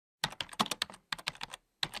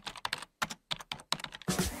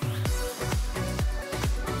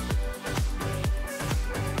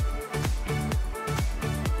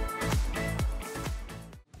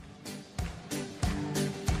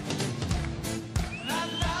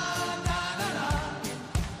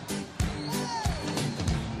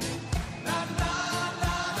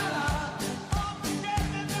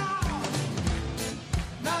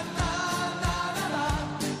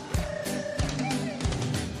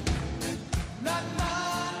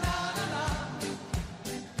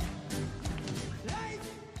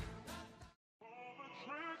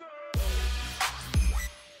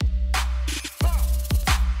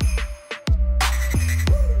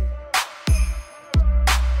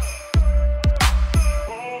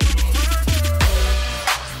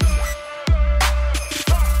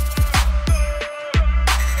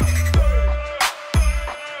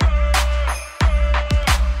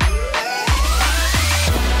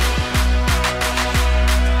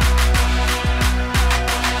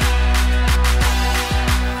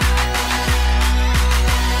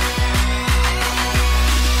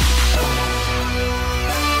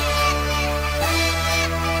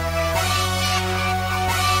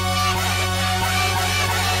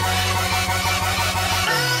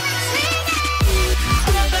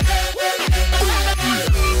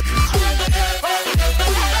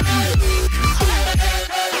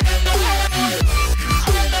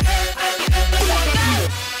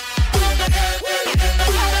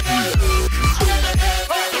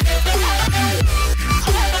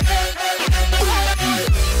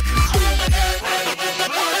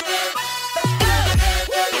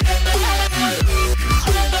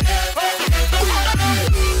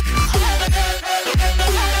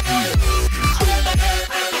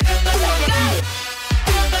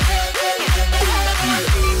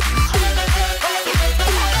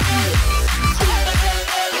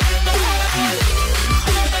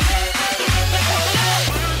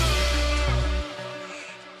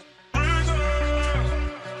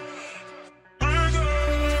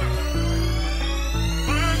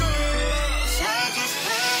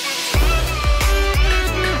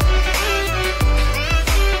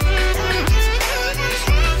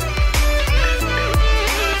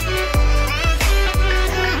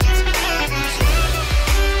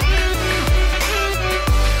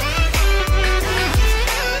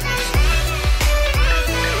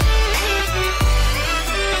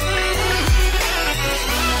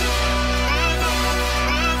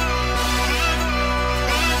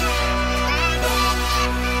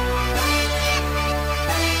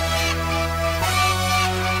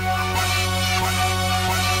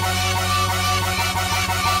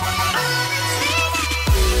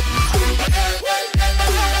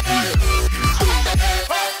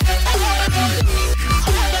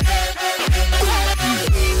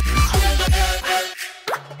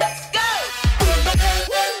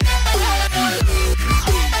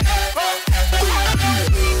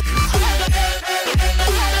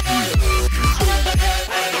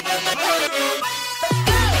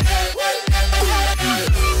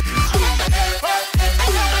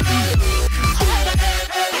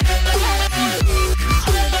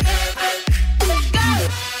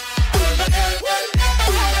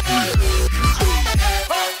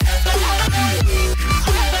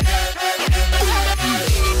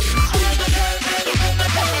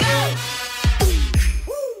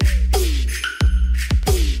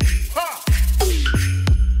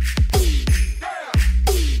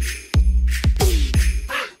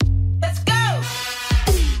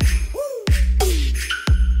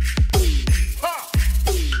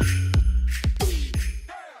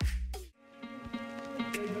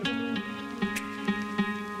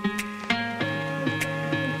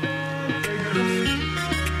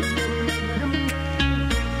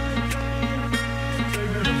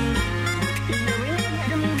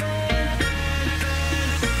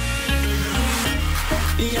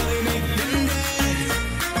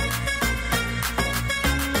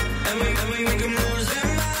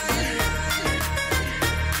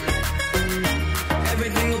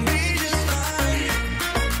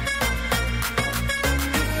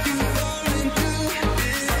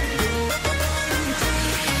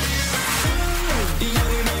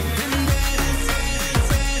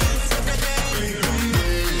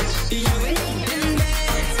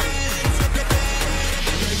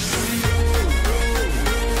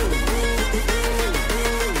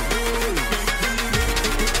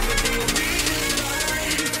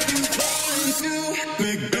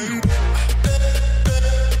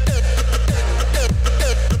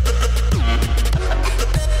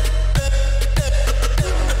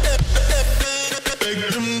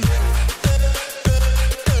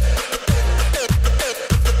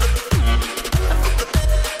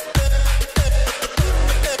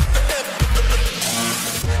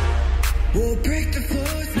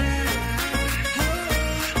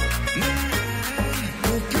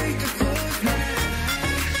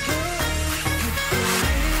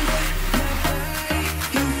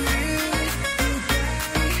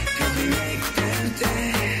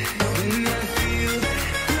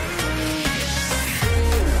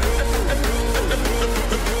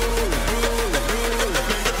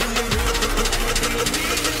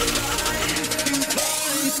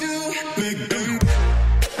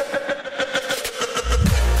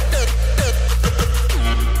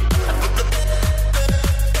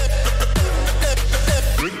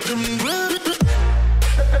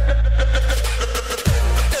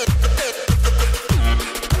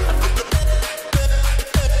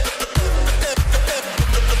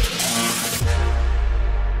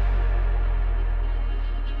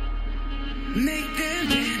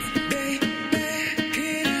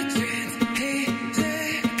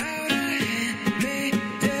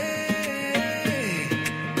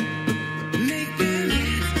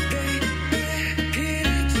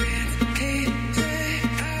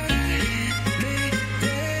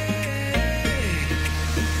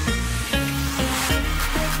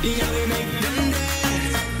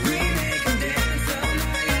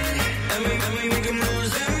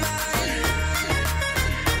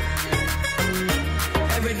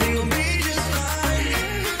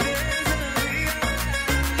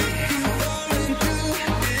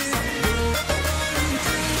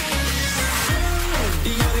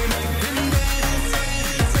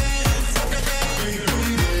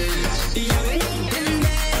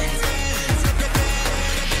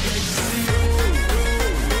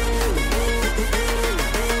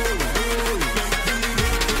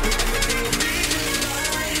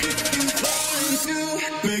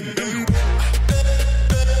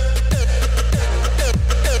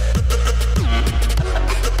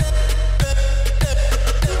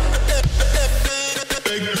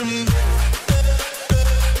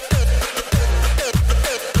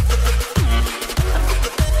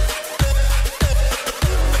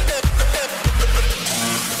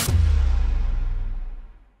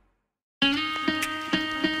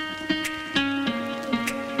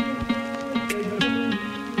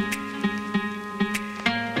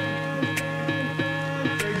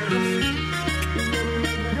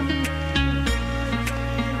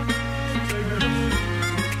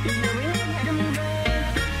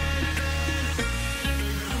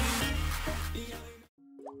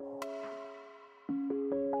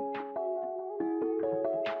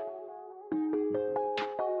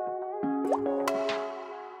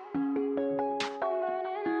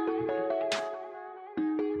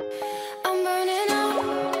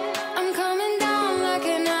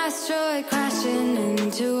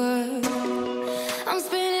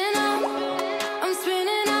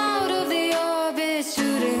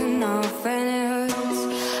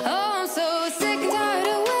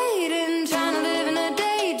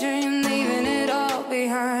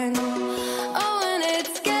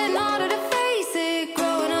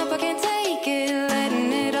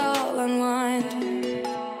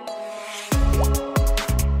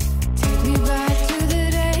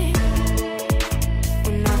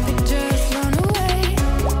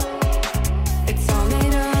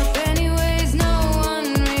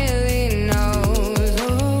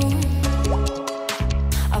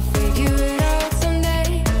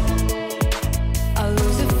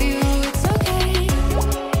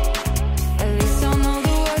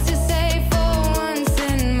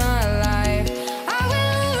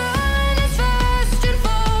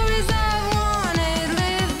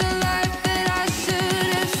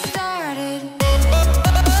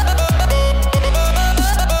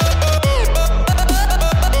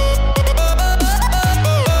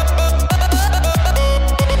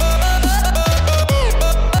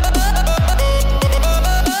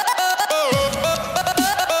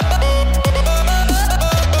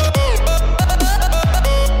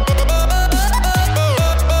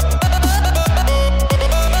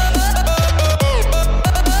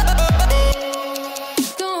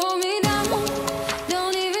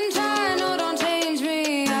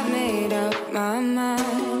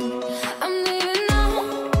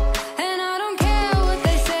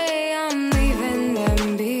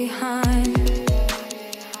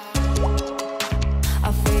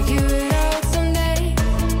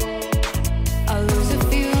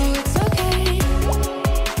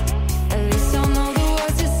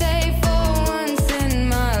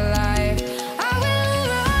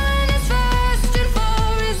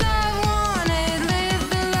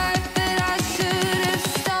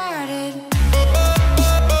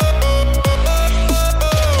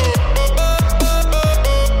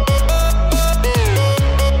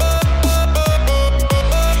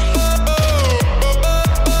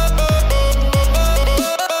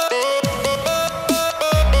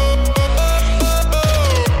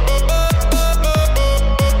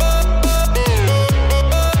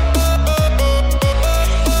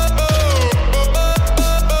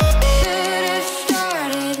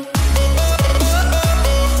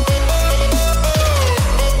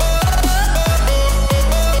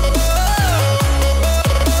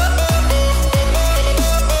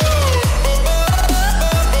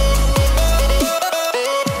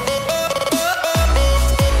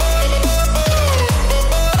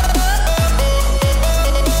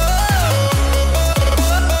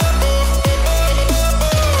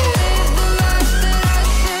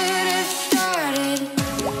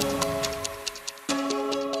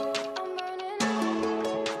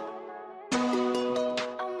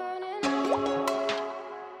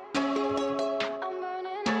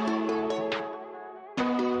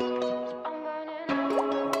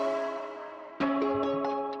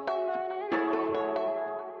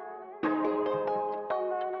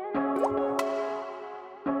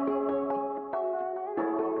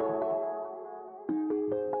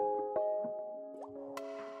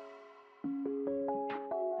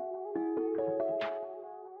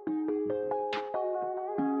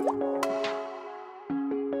I'm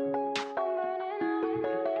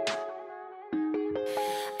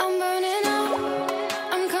burning out,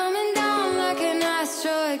 I'm coming down like an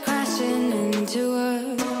asteroid crashing into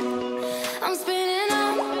Earth. I'm spinning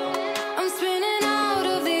out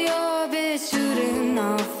of the orbit, shooting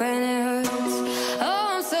off and it hurts. Oh,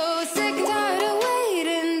 I'm so sick and tired of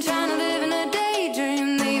waiting, trying to live in a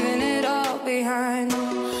daydream, leaving it all behind.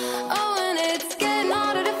 Oh, and it's getting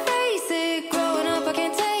harder to face it, growing up I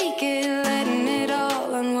can't take it, letting it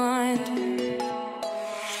all unwind.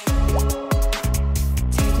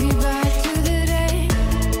 Take me back to the day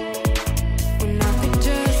when I could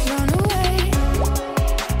just run away.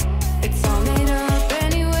 It's all made up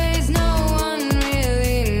anyways, no one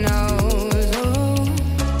really knows.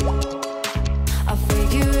 Oh, I'll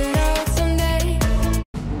figure it out someday.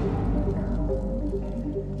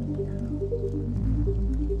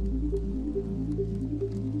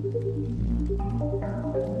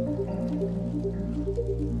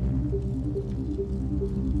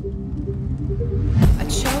 I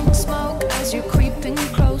choke smoke as you're creeping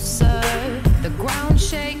closer. The ground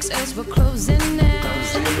shakes as we're closing in.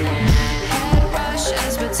 Head rush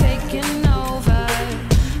as we're taking over.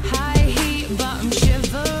 High heat, but I'm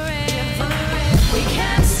shivering. We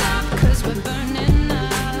can't stop 'cause we're burning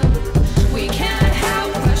up. We can't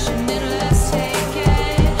help rushing in, let's take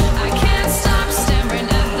it. I can't stop staring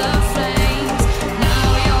at the flames. Now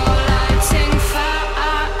you're lighting fire.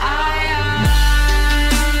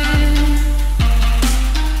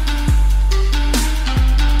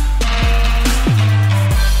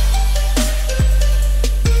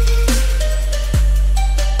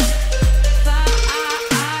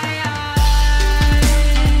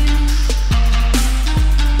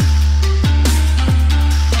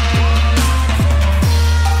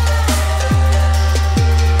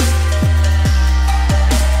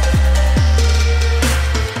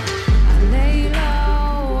 Lay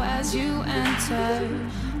low as you enter,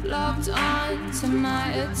 locked on to my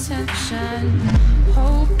attention.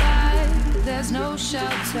 Hold back, there's no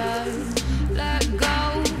shelter. Let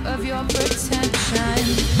go of your pretension.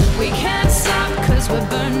 We can't stop 'cause we're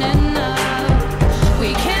burning up.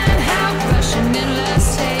 We can't help rushing in,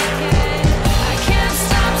 let's take it. I can't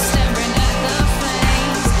stop staring at the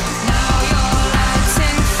flames. Now you're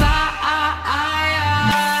lighting fire.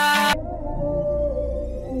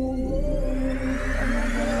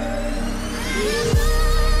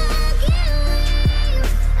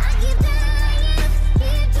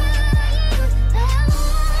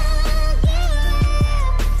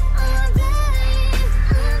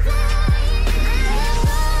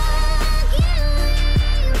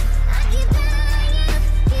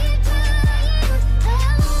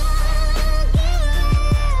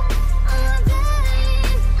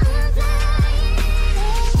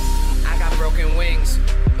 I got broken wings,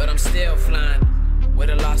 but I'm still flying. With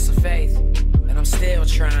a loss of faith, and I'm still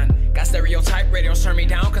trying. Got stereotype radios turn me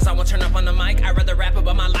down, 'cause I won't turn up on the mic. I'd rather rap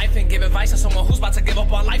about my life and give advice to someone who's about to give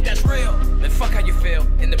up on life that's real. Man, fuck how you feel.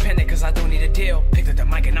 Independent, 'cause I don't need a deal. Picked up the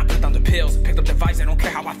mic and I put down the pills. Picked up the vibes, I don't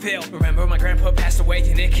care how I feel. Remember my grandpa passed away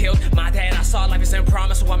and it killed my dad. I saw life is in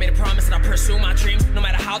promise, so I made a promise that I'll pursue my dreams no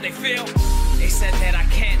matter how they feel. They said that I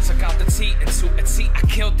can't, took out the T into a T, I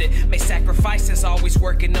killed it. Made sacrifices, always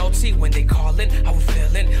working OT. When they callin', I was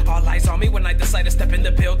feeling all eyes on me when I decided to step in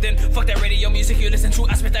the building. Fuck that radio music you listen to,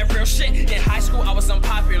 I spit that real shit. In high school I was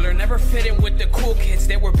unpopular, never fit in with the cool kids.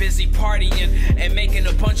 They were busy partying and making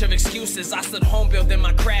a bunch of excuses. I stood home building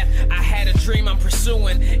my craft, I had a dream I'm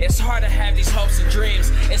pursuing. It's hard to have these hopes and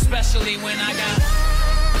dreams, especially when I got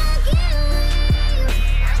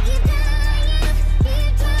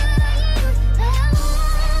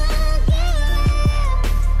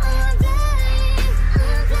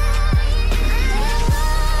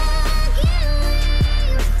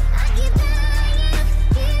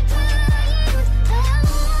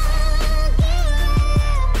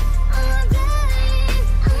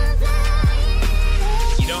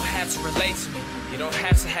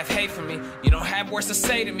words to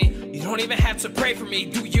say to me. You don't even have to pray for me,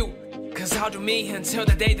 do you? Cause I'll do me until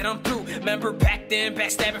the day that I'm through. Remember back then,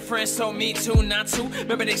 backstabbing friends told me to not to.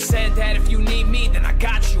 Remember they said that if you need me, then I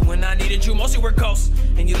got you. When I needed you, mostly were ghosts.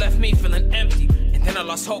 And you left me feeling empty, and then I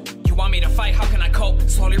lost hope. You want me to fight, how can I cope?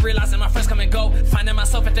 Slowly realizing my friends come and go. Finding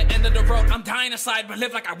myself at the end of the road. I'm dying inside, but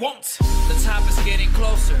live like I won't. The top is getting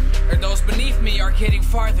closer, or those beneath me are getting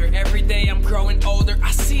farther. Every day I'm growing older.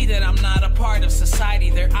 I see that I'm not a part of society.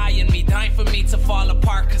 They're eyeing me, dying for me to fall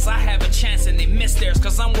apart. Cause I have a chance and they miss theirs,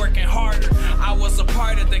 cause I'm working harder. I was a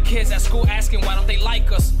part of the kids at school asking why don't they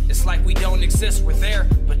like us. It's like we don't exist, we're there,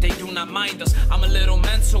 but they do not mind us. I'm a little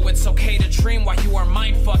mental, it's okay to dream while you are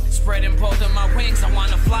mindfucked. Spreading both of my wings, I want